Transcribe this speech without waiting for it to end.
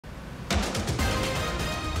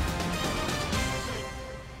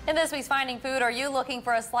In this week's Finding Food, are you looking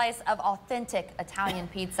for a slice of authentic Italian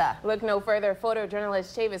pizza? Look no further.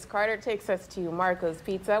 Photojournalist Chavis Carter takes us to Marco's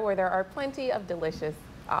Pizza, where there are plenty of delicious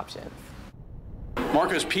options.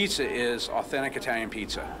 Marco's Pizza is authentic Italian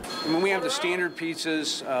pizza. I mean, we have the standard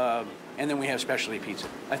pizzas, and then we have specialty pizza.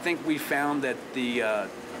 I think we found that the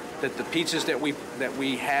pizzas that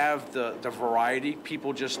we have, the variety,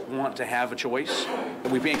 people just want to have a choice.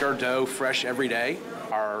 We make our dough fresh every day.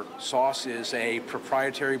 Our sauce is a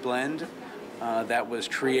proprietary blend that was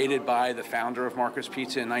created by the founder of Marco's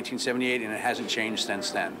Pizza in 1978, and it hasn't changed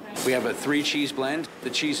since then. We have a 3-cheese blend. The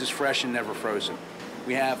cheese is fresh and never frozen.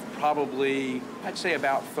 We have probably, I'd say,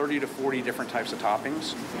 about 30 to 40 different types of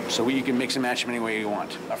toppings, so you can mix and match them any way you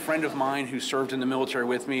want. A friend of mine who served in the military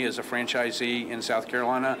with me is a franchisee in South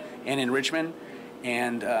Carolina and in Richmond,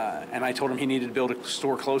 and I told him he needed to build a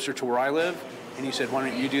store closer to where I live, and he said, "Why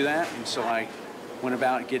don't you do that?" And so I went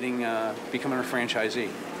about becoming a franchisee,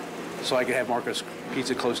 so I could have Marco's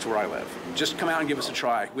Pizza close to where I live. Just come out and give us a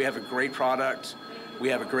try. We have a great product. We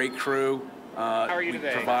have a great crew. How are you today?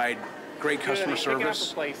 We provide great customer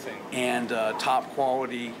service and top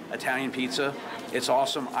quality Italian pizza. It's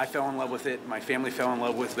awesome. I fell in love with it. My family fell in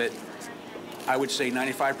love with it. I would say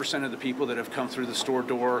 95% of the people that have come through the store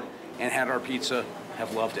door and had our pizza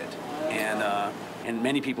have loved it. And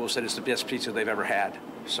many people have said it's the best pizza they've ever had.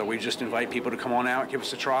 So we just invite people to come on out, give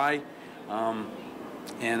us a try, and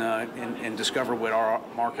discover what our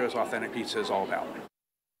Marco's Authentic Pizza is all about.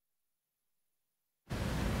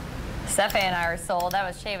 Stefe and I are sold. That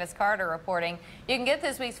was Chavis Carter reporting. You can get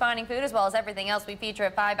this week's Finding Food as well as everything else we feature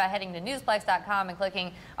at 5 by heading to newsplex.com and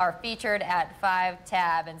clicking our Featured at 5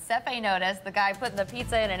 tab. And Stefe noticed the guy putting the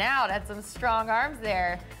pizza in and out had some strong arms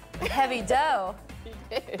there. Heavy dough. He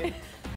did.